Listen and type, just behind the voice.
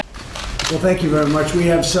Well, thank you very much. We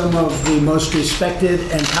have some of the most respected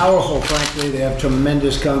and powerful, frankly. They have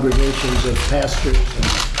tremendous congregations of pastors and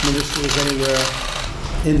ministers anywhere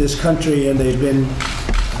in this country, and they've been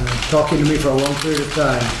talking to me for a long period of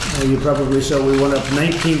time. You probably saw we went up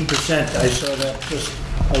 19%. I saw that just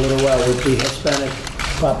a little while with the Hispanic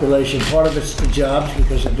population. Part of it's the jobs,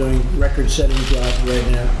 because they're doing record-setting jobs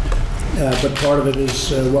right now. But part of it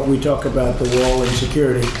is what we talk about, the wall and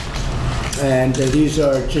security. And these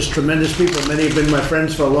are just tremendous people. Many have been my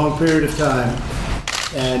friends for a long period of time.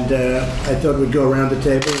 And I thought we'd go around the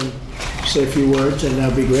table and say a few words, and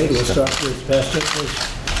that'll be great. We'll start with Pastor,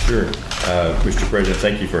 please. Sure. Mr. President,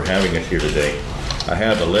 thank you for having us here today. I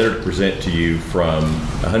have a letter to present to you from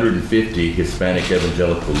 150 Hispanic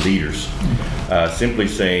evangelical leaders, simply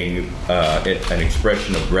saying an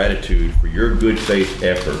expression of gratitude for your good faith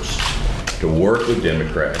efforts to work with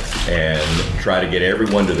Democrats and try to get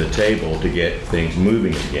everyone to the table to get things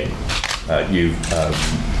moving again. You've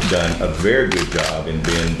done a very good job in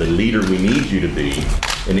being the leader we need you to be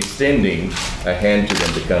in extending a hand to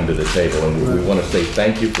them to come to the table. And we want to say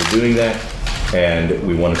thank you for doing that. And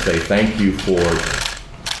we want to say thank you for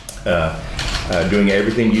doing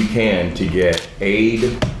everything you can to get aid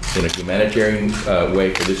in a humanitarian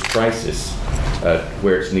way for this crisis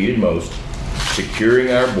where it's needed most,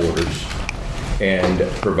 securing our borders, and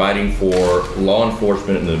providing for law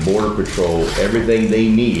enforcement and the Border Patrol everything they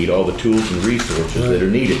need, all the tools and resources that are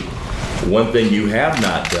needed. One thing you have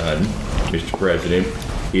not done, Mr. President,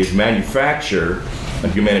 is manufacture a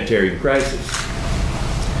humanitarian crisis.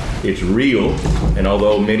 It's real, and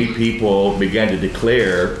although many people began to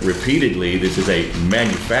declare repeatedly this is a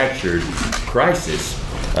manufactured crisis,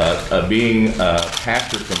 being a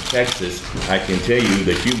pastor from Texas, I can tell you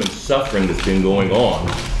the human suffering that's been going on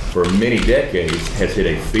for many decades has hit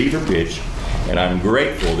a fever pitch, and I'm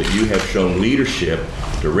grateful that you have shown leadership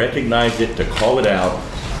to recognize it, to call it out,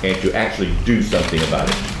 and to actually do something about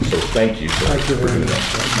it. So thank you for doing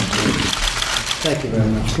that. Thank you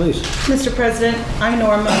very much. Please. Mr. President, I'm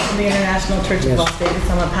Norma from the International Church of Las Vegas.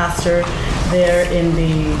 I'm a pastor there in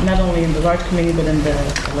not only in the large community, but in the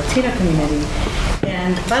Latino community.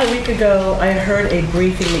 And about a week ago, I heard a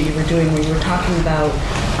briefing that you were doing where you were talking about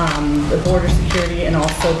the border security and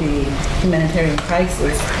also the humanitarian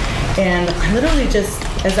crisis. And I literally just,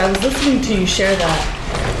 as I was listening to you share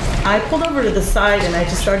that, I pulled over to the side and I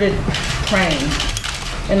just started praying.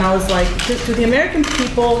 And I was like, do the American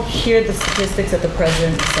people hear the statistics that the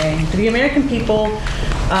president is saying? Do the American people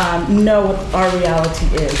know what our reality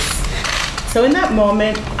is? So in that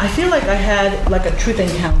moment, I feel like I had like a truth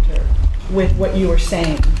encounter with what you were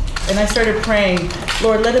saying. And I started praying,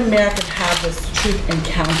 Lord, let America have this truth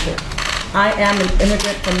encounter. I am an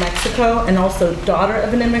immigrant from Mexico and also daughter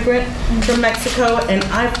of an immigrant from Mexico. And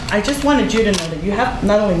I just wanted you to know that you have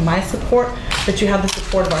not only my support, but you have the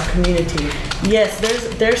support of our community. Yes,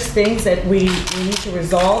 there's things that we need to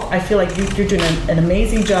resolve. I feel like you're doing an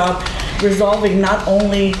amazing job resolving not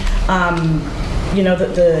only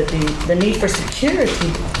the need for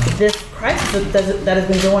security, this crisis that has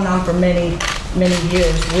been going on for many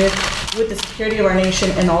years with the security of our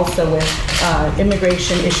nation and also with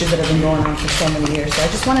immigration issues that have been going on for so many years. So I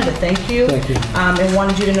just wanted to thank you. Thank you. And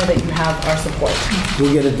wanted you to know that you have our support.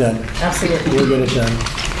 We'll get it done. Absolutely. We'll get it done.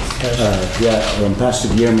 I'm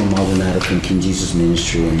Pastor Guillermo Maldonado from King Jesus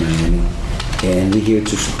Ministry in Miami, and we're here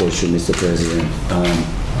to support you, Mr. President.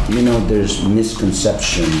 There's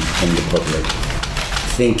misconception in the public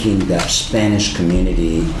thinking that Spanish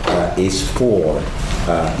community is for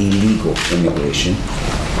illegal immigration.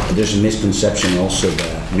 There's a misconception also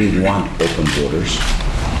that we want open borders,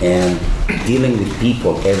 and dealing with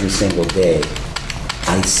people every single day,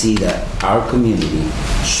 I see that our community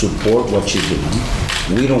support what you're doing.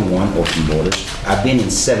 We don't want open borders. I've been in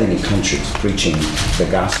 70 countries preaching the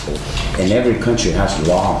gospel, and every country has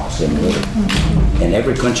laws and order. And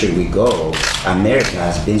every country we go, America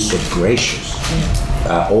has been so gracious,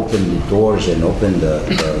 open the doors and open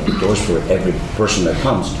the doors for every person that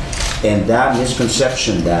comes. And that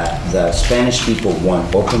misconception that the Spanish people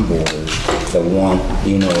want open borders, that want,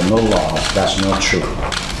 no laws, that's not true.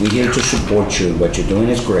 We're here to support you. What you're doing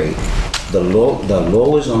is great. The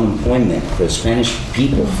lowest unemployment for Spanish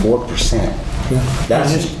people, 4%. Yeah.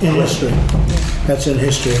 That's in history. That's in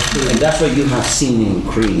history. And that's why you have seen an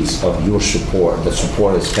increase of your support, the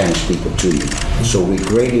support of Spanish people to you. So we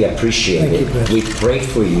greatly appreciate it. Pastor. We pray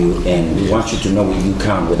for you, and we want you to know you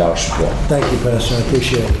count with our support. Thank you, Pastor. I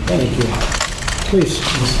appreciate it. Thank you. Please.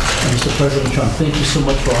 Mr. President Trump, thank you so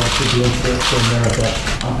much for all that you're doing for America.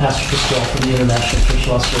 I'm Pastor Pasquale from the International Church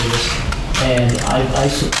of Las Vegas, and I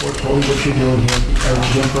support totally what you're doing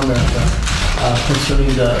here for America.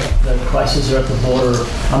 concerning the crisis there at the border.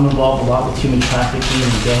 I'm involved a lot with human trafficking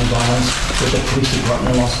and gang violence with the police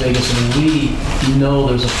department in Las Vegas, and we know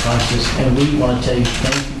there's a crisis, and we want to tell you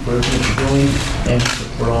thank you for everything that you're doing and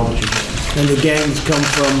for all that you're doing. And the gangs come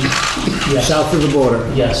from Yes. south of the border?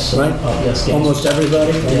 Yes. Right? Yes. gangs. Almost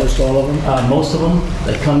everybody? Almost all of them? Most of them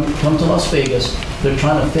that come to Las Vegas, they're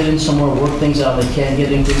trying to fit in somewhere, work things out. They can't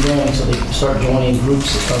get anything going, so they start joining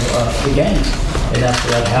groups of the gangs, and that's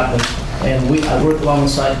where that happens. And I work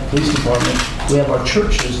alongside the police department. We have our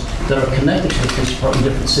churches that are connected to the police department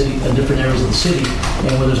in different areas of the city.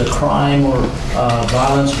 And when there's a crime or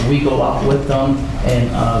violence, we go out with them,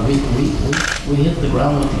 and we hit the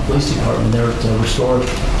ground with the police department there to restore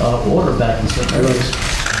order back in certain areas.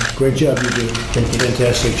 Great job you do. Thank you.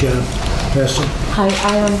 Fantastic job. Pastor? Hi,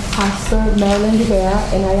 I am Pastor Marilyn Rivera,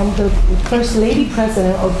 and I am the First Lady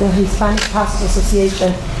President of the Hispanic Pastors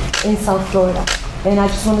Association in South Florida. And I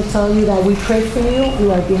just want to tell you that we pray for you,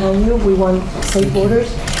 we are behind you, we want safe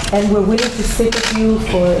borders, and we're willing to stick with you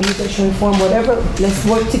for immigration reform, whatever. Let's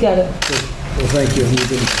work together. Well, thank you. You've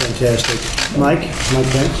been fantastic. Mike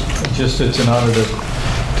Pence? Just, it's an honor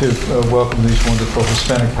to welcome these wonderful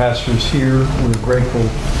Hispanic pastors here. We're grateful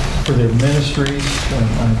for their ministries,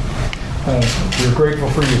 and we're grateful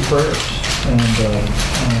for your prayers and the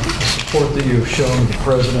support that you have shown the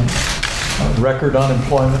President. Record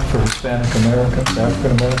unemployment for Hispanic Americans,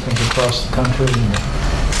 African Americans across the country, and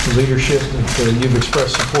the leadership that you've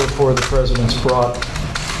expressed support for, the President's brought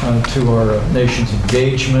to our nation's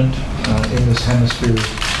engagement in this hemisphere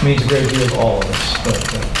means a great deal to all of us. But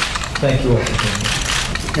thank you all for doing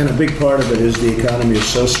this. And a big part of it is the economy is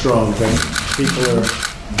so strong that people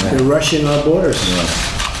they're rushing our borders.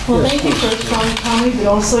 Well, thank you for a strong economy, but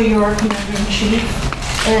also you're Commander-in-Chief.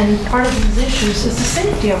 And part of these issues is the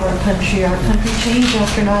safety of our country. Our country changed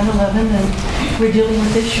after 9/11, and we're dealing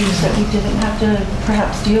with issues that we didn't have to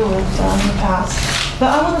perhaps deal with in the past. But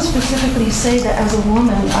I want to specifically say that as a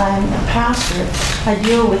woman, I'm a pastor. I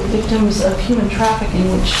deal with victims of human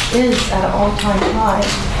trafficking, which is at an all-time high.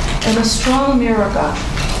 And a strong America,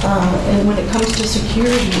 and when it comes to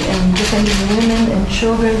security and defending women and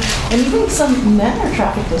children, and even some men are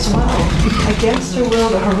trafficked as well, against their will,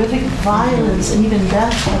 the horrific violence and even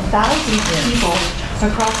death of thousands of people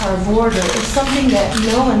across our border is something that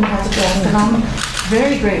no one has addressed, and I'm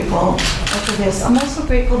very grateful for this. I'm also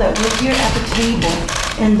grateful that we're here at the table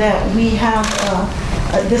and that we have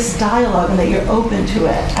this dialogue and that you're open to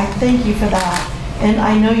it. I thank you for that. And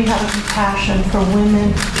I know you have a compassion for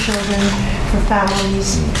women, children, for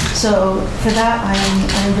families. So for that, I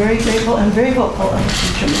am very grateful and very hopeful of the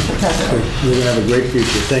future, Mr. President. You're going to have a great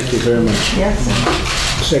future. Thank you very much. Yes.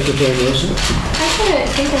 Secretary Wilson? I just want to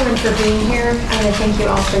thank everyone for being here. I want to thank you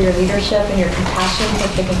all for your leadership and your compassion for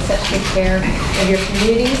taking such good care of your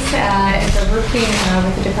communities and for working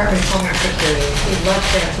with the Department of Homeland Security. We'd love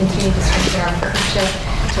to continue to strengthen our partnership,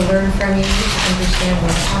 to learn from you, to understand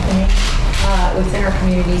what's happening within our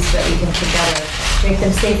communities so that we can together make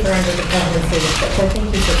them safer under the presidency. So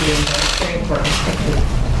thank you for being here. It's very important. Thank you.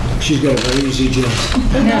 She's got a very easy job.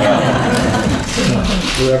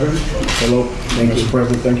 Whoever? Hello, Mr.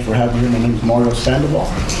 President. Thank you for having me. My name is Mario Sandoval,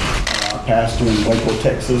 pastor in Waco,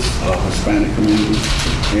 Texas, Hispanic community.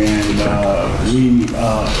 And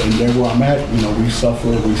and there where I'm at, we suffer,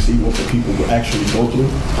 we see what the people actually go through.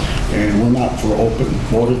 And we're not for open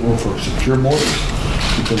borders, we're for secure borders,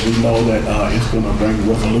 because we know that it's going to bring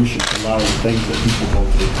resolution to a lot of the things that people go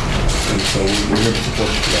through. And so we're here to support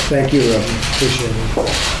you for that. Thank you, appreciate it.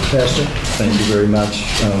 Pastor? Thank you very much.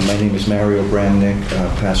 My name is Mario Bramnick,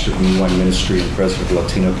 pastor of New Wine Ministry and president of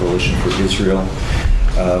Latino Coalition for Israel.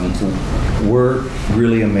 We're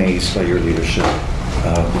really amazed by your leadership.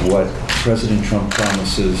 What President Trump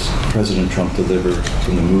promises, President Trump delivered,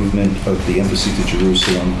 from the movement of the embassy to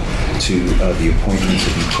Jerusalem to the appointments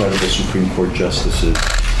of incredible Supreme Court justices,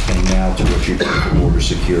 and now to what you're doing for border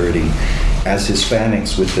security. As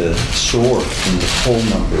Hispanics, with the soar in the poll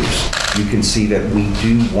numbers, you can see that we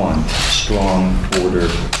do want strong border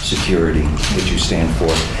security, which you stand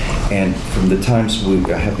for. And from the times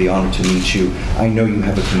I have the honor to meet you, I know you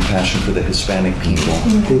have a compassion for the Hispanic people.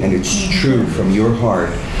 And it's true from your heart,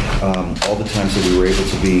 all the times that we were able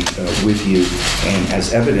to be with you, and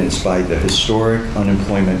as evidenced by the historic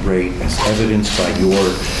unemployment rate, as evidenced by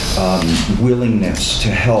your willingness to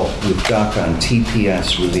help with DACA and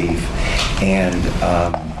TPS relief. And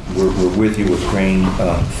we're with you, we're praying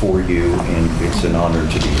for you, and it's an honor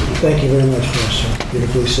to be here. Thank you very much, Pastor.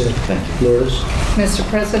 Beautifully said. Thank you. Lourdes? Mr.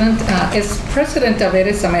 President, as President of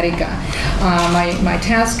Eres America, my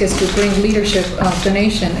task is to bring leadership of the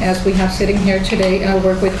nation as we have sitting here today. I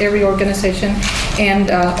work with every organization and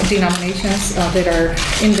denominations that are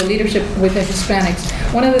in the leadership with the Hispanics.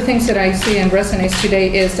 One of the things that I see and resonates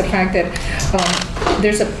today is the fact that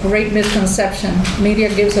there's a great misconception. Media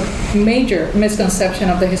gives a major misconception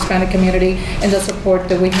of the Hispanic community and the support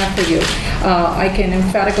that we have for you. I can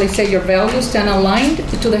emphatically say your values stand aligned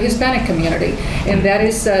to the Hispanic community, and that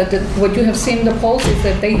is what you have seen in the polls is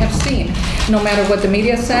that they have seen. No matter what the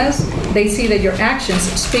media says, they see that your actions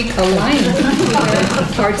speak aligned with their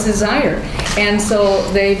heart's desire, and so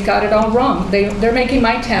they've got it all wrong. They're making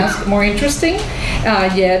my task more interesting,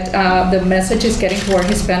 yet the message is getting to our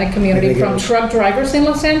Hispanic community from truck drivers in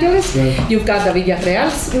Los Angeles. You've got the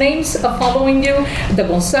Villarreal's names following you, the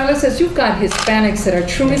Gonzalez's. You've got Hispanics that are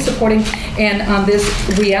truly supporting, and on this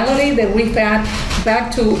reality that we've had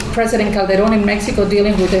back to President Calderon in Mexico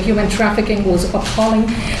dealing with the human trafficking was appalling.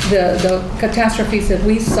 The catastrophes that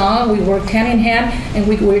we saw, we worked hand in hand, and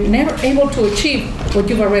we were never able to achieve what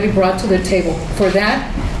you've already brought to the table. For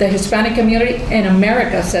that, the Hispanic community in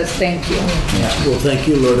America says thank you. Well, thank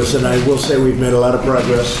you, Lourdes, and I will say we've made a lot of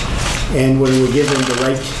progress. And when we're given the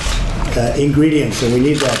right ingredients, and we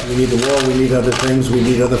need that. We need the wall, we need other things, we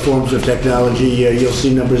need other forms of technology. You'll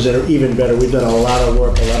see numbers that are even better. We've done a lot of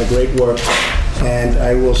work, a lot of great work. And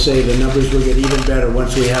I will say the numbers will get even better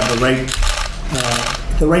once we have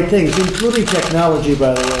the right things, including technology,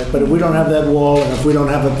 by the way. But if we don't have that wall, and if we don't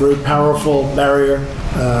have a very powerful barrier,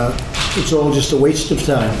 it's all just a waste of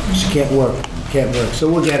time. It just can't work. Can't work. So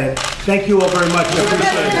we'll get it. Thank you all very much. I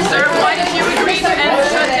appreciate it. Sir, why did you agree to end the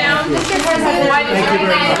shutdown? Mr. President, why did you agree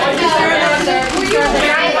to end the shutdown?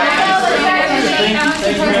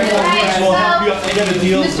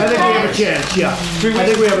 I think we have a chance, yeah. I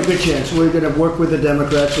think we have a good chance. We're going to work with the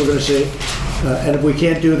Democrats, we're going to see. And if we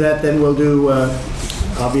can't do that, then we'll do,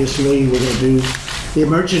 obviously, we're going to do the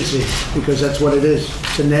emergency, because that's what it is.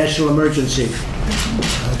 It's a national emergency.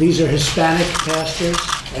 These are Hispanic pastors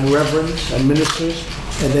and reverends and ministers,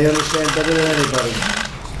 and they understand better than anybody.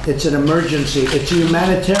 It's an emergency. It's a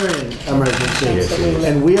humanitarian emergency. Yes, it is.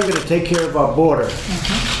 And we are going to take care of our border.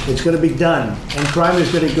 It's going to be done. And crime is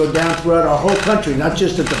going to go down throughout our whole country, not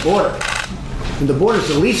just at the border. And the border is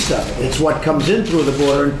the least of it. It's what comes in through the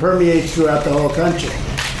border and permeates throughout the whole country.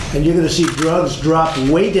 And you're going to see drugs drop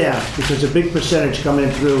way down, because a big percentage come in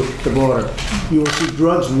through the border. You will see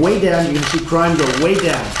drugs way down. You're going to see crime go way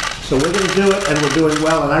down. So we're going to do it, and we're doing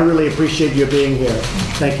well, and I really appreciate your being here.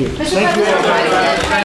 Thank you. Thank you.